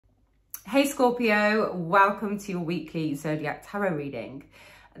Hey Scorpio, welcome to your weekly Zodiac Tarot reading.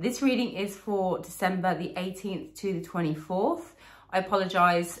 This reading is for December the 18th to the 24th. I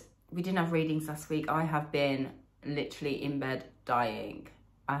apologise, we didn't have readings last week. I have been literally in bed dying.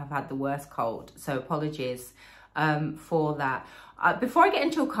 I have had the worst cold, so apologies for that. Before I get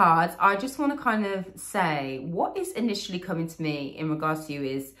into your cards, I just want to kind of say what is initially coming to me in regards to you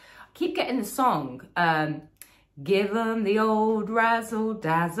is, I keep getting the song, give 'em the old razzle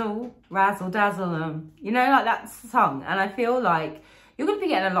dazzle, razzle dazzle 'em. You know, like that song. And I feel like you're going to be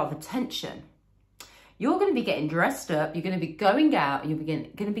getting a lot of attention. You're going to be getting dressed up. You're going to be going out. And you're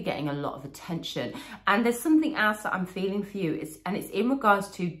going to be getting a lot of attention. And there's something else that I'm feeling for you. And it's in regards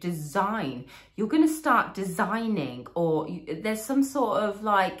to design. You're going to start designing, or there's some sort of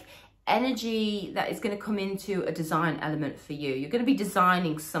like energy that is going to come into a design element for you. You're going to be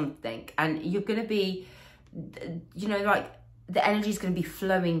designing something, and you're going to be, you know, like the energy is going to be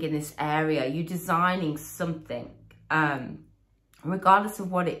flowing in this area. You're designing something, regardless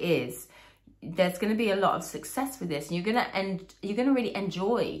of what it is. There's going to be a lot of success with this, and you're going to really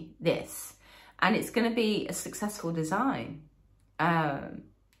enjoy this, and it's going to be a successful design. And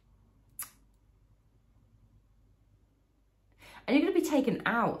you're going to be taken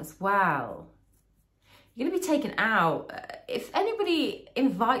out as well. You're going to be taken out. If anybody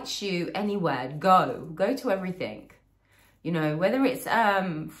invites you anywhere, go to everything. You know, whether it's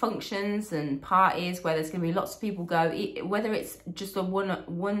functions and parties where there's going to be lots of people go, whether it's just a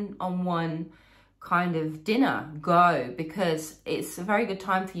one-on-one kind of dinner, go, because it's a very good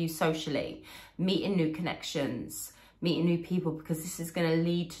time for you socially, meeting new connections, meeting new people, because this is going to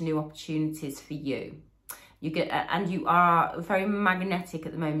lead to new opportunities for you. And you are very magnetic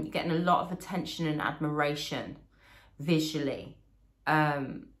at the moment. You're getting a lot of attention and admiration visually.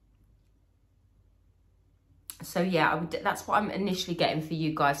 So yeah, that's what I'm initially getting for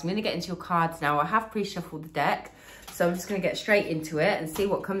you guys. I'm going to get into your cards now. I have pre-shuffled the deck, so I'm just going to get straight into it and see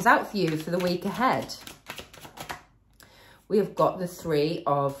what comes out for you for the week ahead. We have got the Three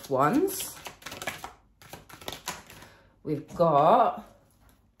of Wands. We've got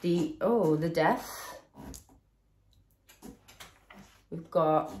the Death. We've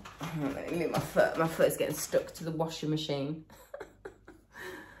got, let me move my foot. My foot is getting stuck to the washing machine.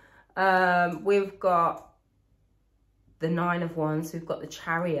 We've got the Nine of Wands. We've got the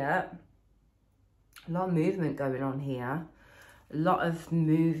Chariot. A lot of movement going on here. A lot of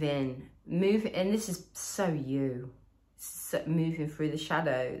moving, and this is so you. So moving through the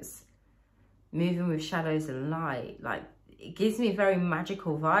shadows. Moving with shadows and light. Like, it gives me very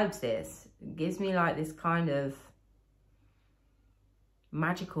magical vibes, this. It gives me like this kind of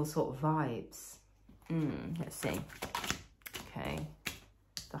magical sort of vibes. Let's see. Okay.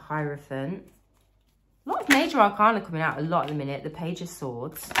 The Hierophant. A lot of major arcana coming out a lot at the minute. The Page of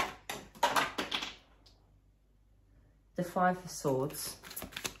Swords. The Five of Swords.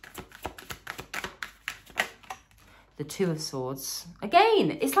 The Two of Swords.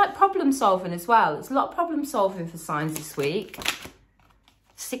 Again, it's like problem solving as well. It's a lot of problem solving for signs this week.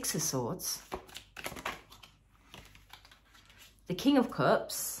 Six of Swords. The King of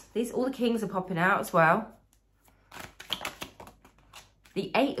Cups. All the kings are popping out as well.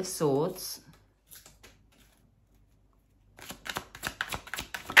 The Eight of Swords.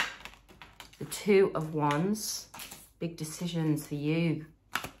 The Two of Wands. Big decisions for you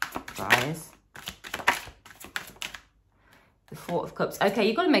guys. The Four of Cups. Okay,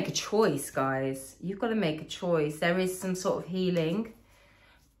 you've got to make a choice, guys. You've got to make a choice. There is some sort of healing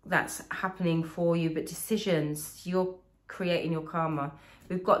that's happening for you, but decisions, you're creating your karma.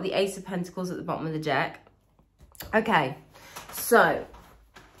 We've got the Ace of Pentacles at the bottom of the deck. Okay, so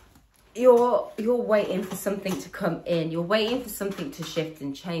you're waiting for something to come in. You're waiting for something to shift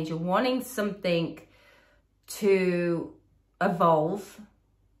and change. You're wanting something to evolve,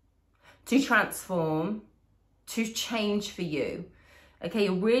 to transform, to change for you. Okay,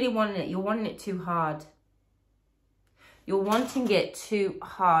 you're really wanting it. You're wanting it too hard. You're wanting it too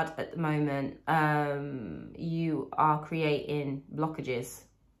hard at the moment. You are creating blockages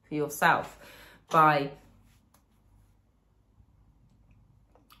for yourself by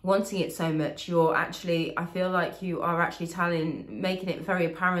wanting it so much. You're actually, I feel like you are actually making it very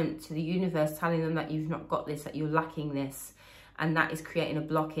apparent to the universe, telling them that you've not got this, that you're lacking this. And that is creating a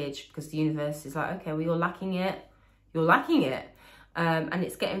blockage, because the universe is like, okay, well, you're lacking it. You're lacking it. And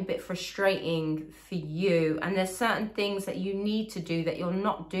it's getting a bit frustrating for you. And there's certain things that you need to do that you're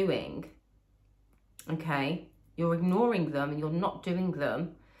not doing. Okay? You're ignoring them and you're not doing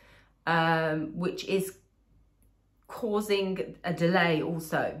them. Which is causing a delay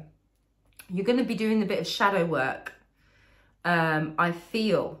also. You're going to be doing a bit of shadow work. I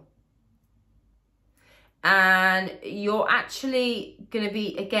feel And you're actually going to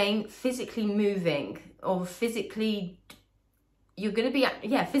be, again, physically moving, or physically, you're going to be,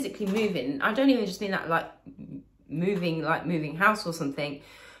 yeah, physically moving. I don't even just mean that like moving house or something.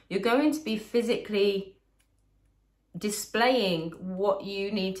 You're going to be physically displaying what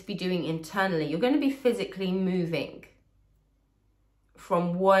you need to be doing internally. You're going to be physically moving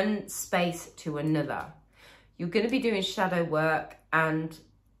from one space to another. You're going to be doing shadow work and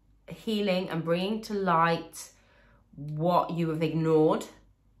healing and bringing to light what you have ignored,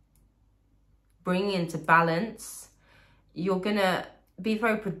 bringing into balance. You're going to be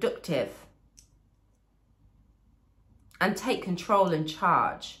very productive and take control and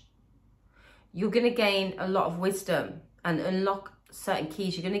charge. You're going to gain a lot of wisdom and unlock certain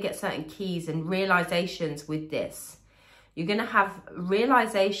keys. You're going to get certain keys and realizations with this. You're going to have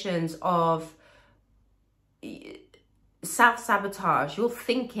realizations of self-sabotage, your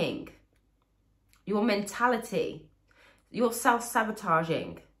thinking, your mentality, your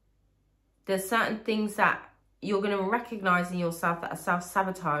self-sabotaging. There's certain things that you're going to recognize in yourself that are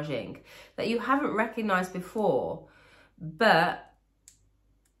self-sabotaging, that you haven't recognized before, but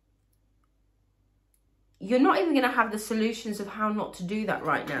you're not even going to have the solutions of how not to do that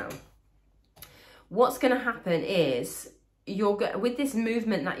right now. What's going to happen is, with this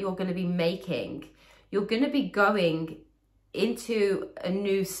movement that you're going to be making, you're going to be going into a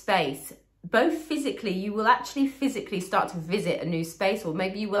new space. Both physically, you will actually physically start to visit a new space, or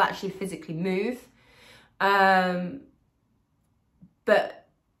maybe you will actually physically move. But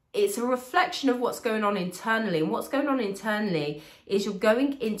it's a reflection of what's going on internally. And what's going on internally is you're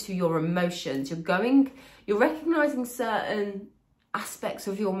going into your emotions. You're recognizing certain aspects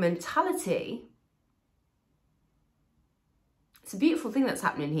of your mentality. It's a beautiful thing that's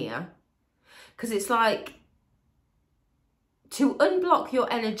happening here. Because it's like, to unblock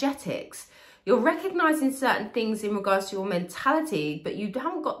your energetics, you're recognizing certain things in regards to your mentality, but you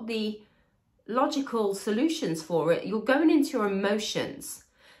haven't got the logical solutions for it. You're going into your emotions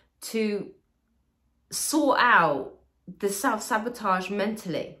to sort out the self-sabotage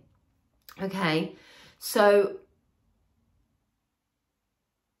mentally. Okay, so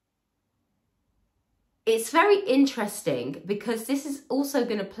it's very interesting because this is also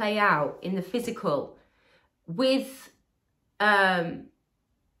going to play out in the physical with a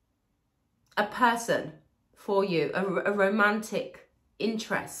person for you, a romantic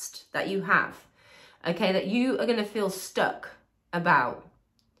interest that you have, okay, that you are going to feel stuck about.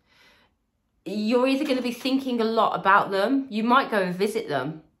 You're either going to be thinking a lot about them. You might go and visit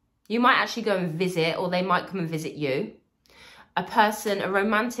them. You might actually go and visit, or they might come and visit you. A person, a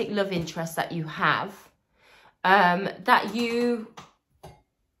romantic love interest that you have, that you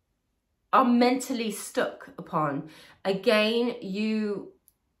are mentally stuck upon. Again, you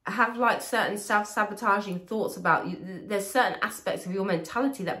have like certain self-sabotaging thoughts about you. There's certain aspects of your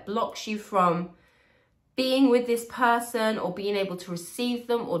mentality that blocks you from being with this person, or being able to receive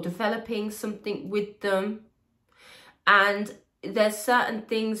them, or developing something with them. And there's certain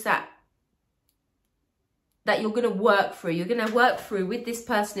things that you're going to work through. You're going to work through with this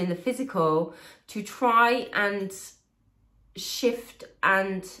person in the physical to try and shift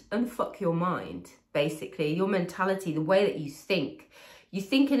and unfuck your mind, basically, your mentality, the way that you think. You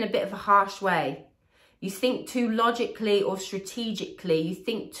think in a bit of a harsh way. You think too logically or strategically. You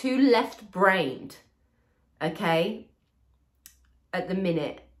think too left-brained, okay, at the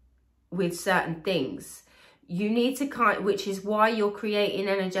minute with certain things. You need to which is why you're creating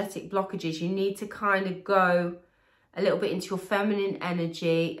energetic blockages. You need to kind of go a little bit into your feminine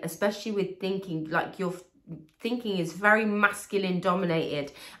energy, especially with thinking. Like, your thinking is very masculine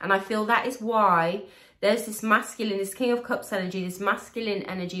dominated. And I feel that is why there's this masculine, this King of Cups energy, this masculine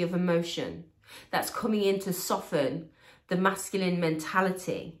energy of emotion that's coming in to soften the masculine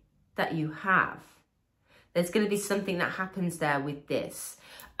mentality that you have. There's going to be something that happens there with this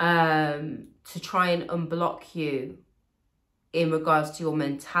to try and unblock you in regards to your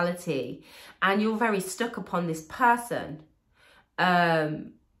mentality. And you're very stuck upon this person.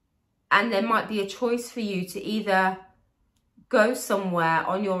 And there might be a choice for you to either go somewhere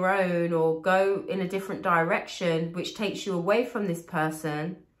on your own, or go in a different direction which takes you away from this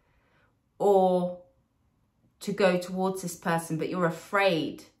person, or to go towards this person, but you're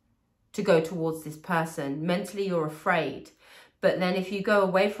afraid to go towards this person. Mentally, you're afraid. But then if you go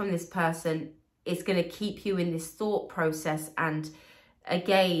away from this person, it's going to keep you in this thought process. And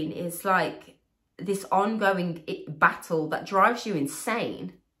again, it's like this ongoing battle that drives you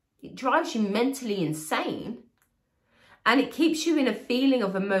insane. It drives you mentally insane. And it keeps you in a feeling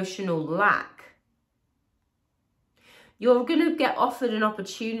of emotional lack. You're going to get offered an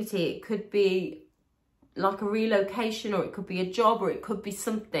opportunity. It could be like a relocation, or it could be a job, or it could be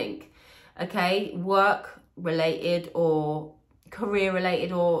something, okay, work related or career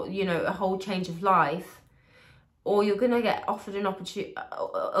related, or, you know, a whole change of life. Or you're going to get offered an opportunity,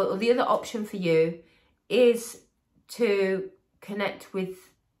 or the other option for you is to connect with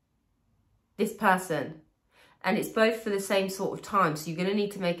this person. And it's both for the same sort of time. So you're going to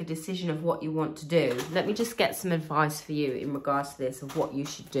need to make a decision of what you want to do. Let me just get some advice for you in regards to this, of what you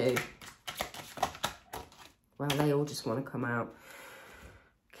should do. Well, they all just want to come out.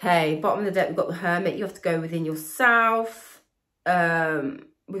 Okay, bottom of the deck, we've got the Hermit. You have to go within yourself.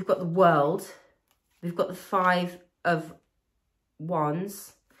 We've got the World. We've got the 5 of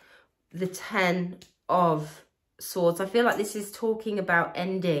Wands. The 10 of Swords. I feel like this is talking about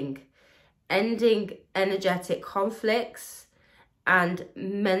ending energetic conflicts and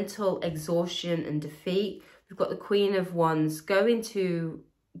mental exhaustion and defeat. We've got the Queen of Wands. Go into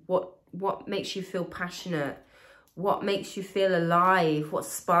what makes you feel passionate, what makes you feel alive, what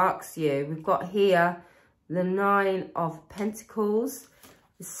sparks you. We've got here the 9 of Pentacles,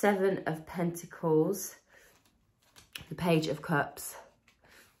 the 7 of Pentacles, the Page of Cups.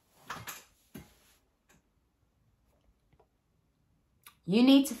 You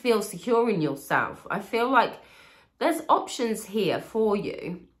need to feel secure in yourself. I feel like there's options here for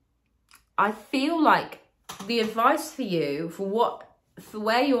you. I feel like the advice for you, for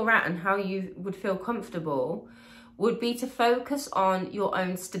where you're at and how you would feel comfortable, would be to focus on your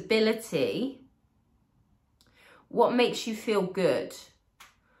own stability. What makes you feel good?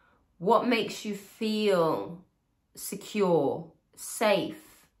 What makes you feel secure,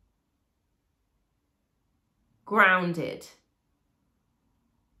 safe, grounded,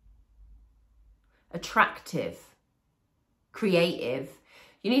 attractive, creative.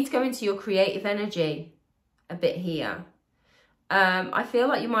 You need to go into your creative energy a bit here. I feel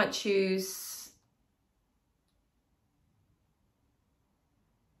like you might choose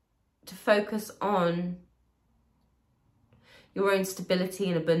to focus on your own stability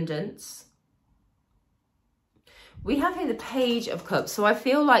and abundance. We have here the Page of Cups. So I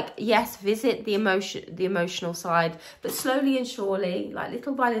feel like, yes, visit the emotional side, but slowly and surely, like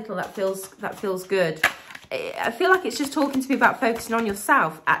little by little, that feels good. I feel like it's just talking to me about focusing on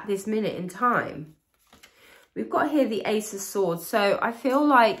yourself at this minute in time. We've got here the Ace of Swords. So I feel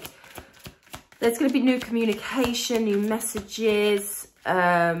like there's going to be new communication, new messages,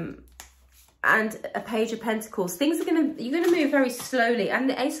 and a Page of Pentacles. You're going to move very slowly. And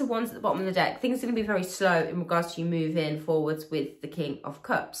the Ace of Wands at the bottom of the deck. Things are going to be very slow in regards to you moving forwards with the King of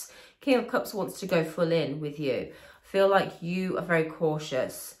Cups. King of Cups wants to go full in with you. I feel like you are very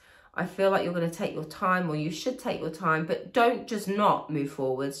cautious. I feel like you're going to take your time, or you should take your time, but don't just not move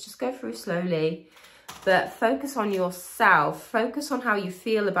forwards. Just go through slowly. But focus on yourself. Focus on how you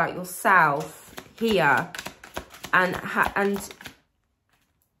feel about yourself here. And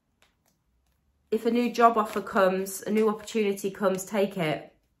if a new job offer comes, a new opportunity comes, take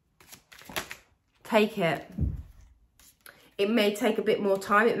it. Take it. It may take a bit more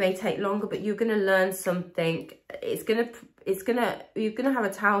time, it may take longer, but you're going to learn something. You're going to have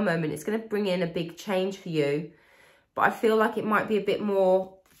a tower moment. It's going to bring in a big change for you. But I feel like it might be a bit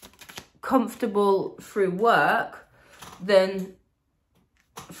more comfortable through work than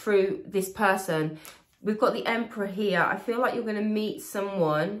through this person. We've got the Emperor here. I feel like you're going to meet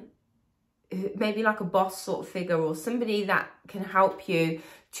someone, maybe like a boss sort of figure, or somebody that can help you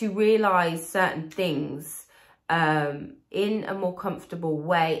to realize certain things in a more comfortable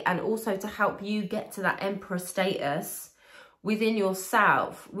way, and also to help you get to that Emperor status within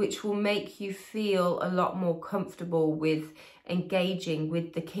yourself, which will make you feel a lot more comfortable with engaging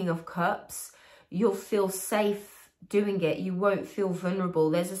with the King of Cups. You'll feel safe doing it. You won't feel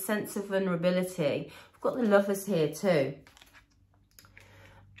vulnerable. There's a sense of vulnerability. We've got the Lovers here too.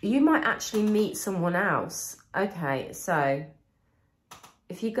 You might actually meet someone else. Okay, so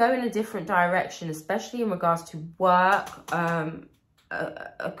if you go in a different direction, especially in regards to work,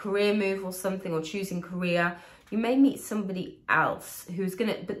 a career move or something, or choosing career, you may meet somebody else who's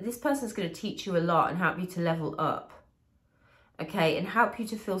but this person's gonna teach you a lot and help you to level up, okay, and help you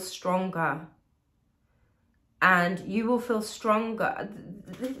to feel stronger. And you will feel stronger.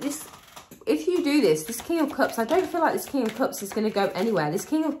 If you do this King of Cups, I don't feel like this King of Cups is going to go anywhere. This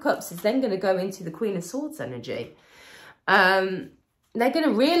King of Cups is then going to go into the Queen of Swords energy. They're going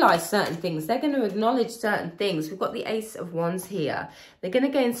to realise certain things. They're going to acknowledge certain things. We've got the Ace of Wands here. They're going to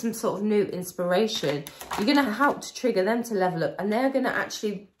gain some sort of new inspiration. You're going to help to trigger them to level up. And they're going to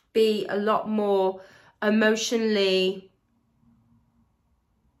actually be a lot more emotionally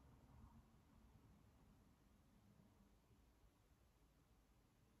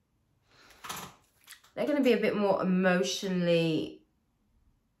They're going to be a bit more emotionally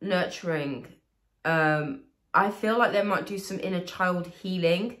nurturing. I feel like they might do some inner child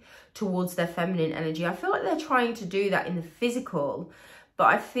healing towards their feminine energy. I feel like they're trying to do that in the physical, but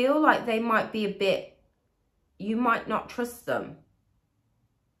I feel like they might be a bit, you might not trust them.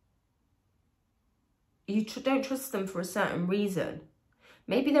 You don't trust them for a certain reason.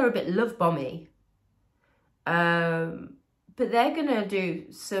 Maybe they're a bit love bomby. But they're going to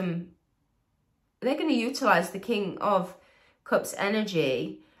do some, they're going to utilize the King of Cups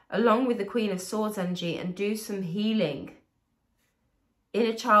energy along with the Queen of Swords energy and do some healing.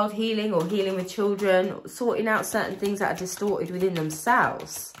 Inner child healing or healing with children, sorting out certain things that are distorted within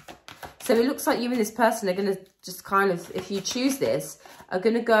themselves. So it looks like you and this person are going to just kind of, if you choose this, are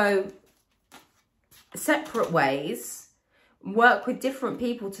going to go separate ways, work with different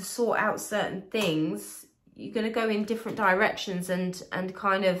people to sort out certain things. You're going to go in different directions and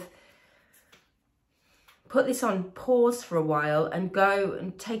kind of put this on pause for a while and go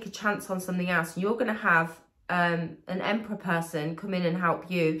and take a chance on something else. You're going to have an emperor person come in and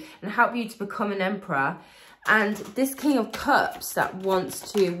help you to become an emperor. And this King of Cups that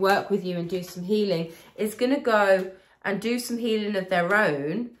wants to work with you and do some healing is going to go and do some healing of their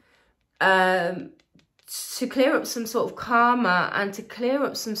own to clear up some sort of karma and to clear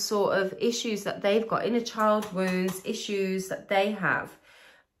up some sort of issues that they've got, inner child wounds, issues that they have.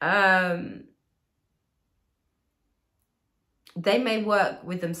 They may work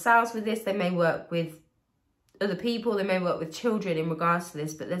with themselves with this. They may work with other people. They may work with children in regards to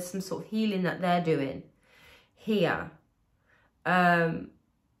this. But there's some sort of healing that they're doing here. And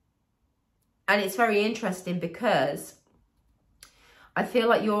it's very interesting because I feel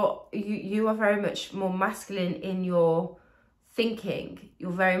like you are very much more masculine in your thinking.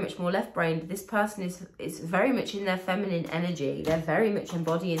 You're very much more left-brained. This person is very much in their feminine energy. They're very much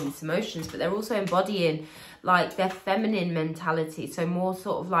embodying these emotions, but they're also embodying like their feminine mentality. So more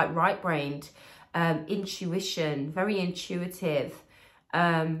sort of like right-brained, intuition, very intuitive,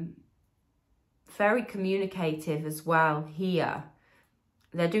 very communicative as well here.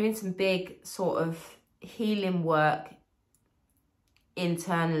 They're doing some big sort of healing work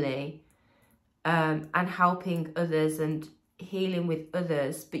internally and helping others and healing with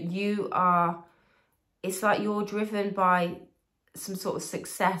others. But you are, it's like you're driven by some sort of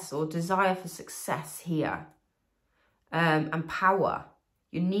success or desire for success here, and power.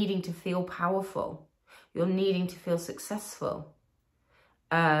 You're needing to feel powerful. You're needing to feel successful.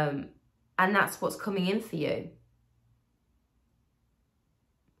 And that's what's coming in for you.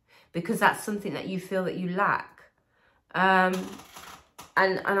 Because that's something that you feel that you lack. And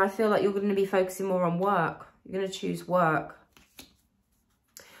I feel like you're going to be focusing more on work. You're going to choose work.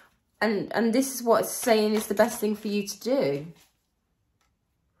 And this is what it's saying is the best thing for you to do.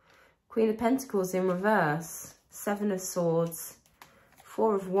 Queen of Pentacles in reverse. 7 of Swords.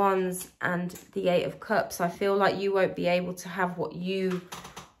 4 of Wands and the 8 of Cups. I feel like you won't be able to have what you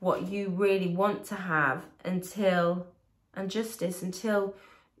really want to have until, and Justice, until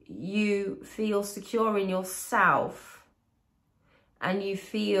you feel secure in yourself and you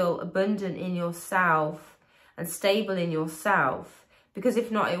feel abundant in yourself and stable in yourself. Because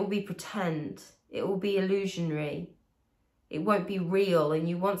if not, it will be pretend. It will be illusionary. It won't be real, and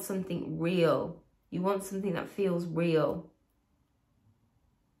you want something real. You want something that feels real.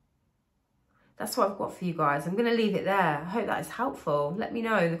 That's what I've got for you guys. I'm going to leave it there. I hope that is helpful. Let me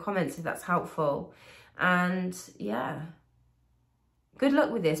know in the comments if that's helpful. And yeah, good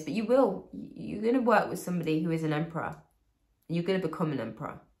luck with this. But you're going to work with somebody who is an emperor. You're going to become an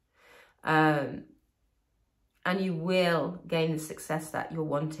emperor. And you will gain the success that you're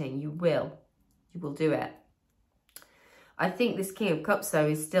wanting. You will do it. I think this King of Cups, though,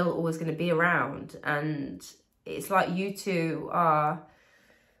 is still always going to be around. And it's like you two are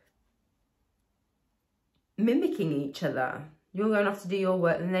mimicking each other. You're going to have to do your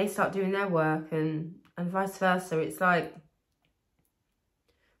work and they start doing their work, and vice versa. It's like,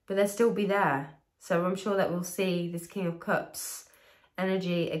 but they'll still be there. So I'm sure that we'll see this King of Cups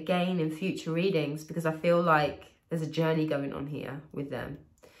energy again in future readings, because I feel like there's a journey going on here with them,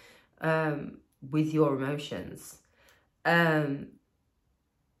 with your emotions. But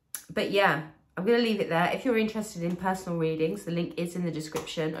yeah, I'm going to leave it there. If you're interested in personal readings, the link is in the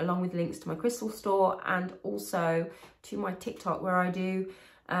description, along with links to my crystal store and also to my TikTok, where I do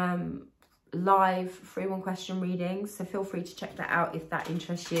live free one question readings. So feel free to check that out if that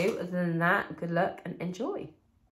interests you. Other than that, good luck and enjoy.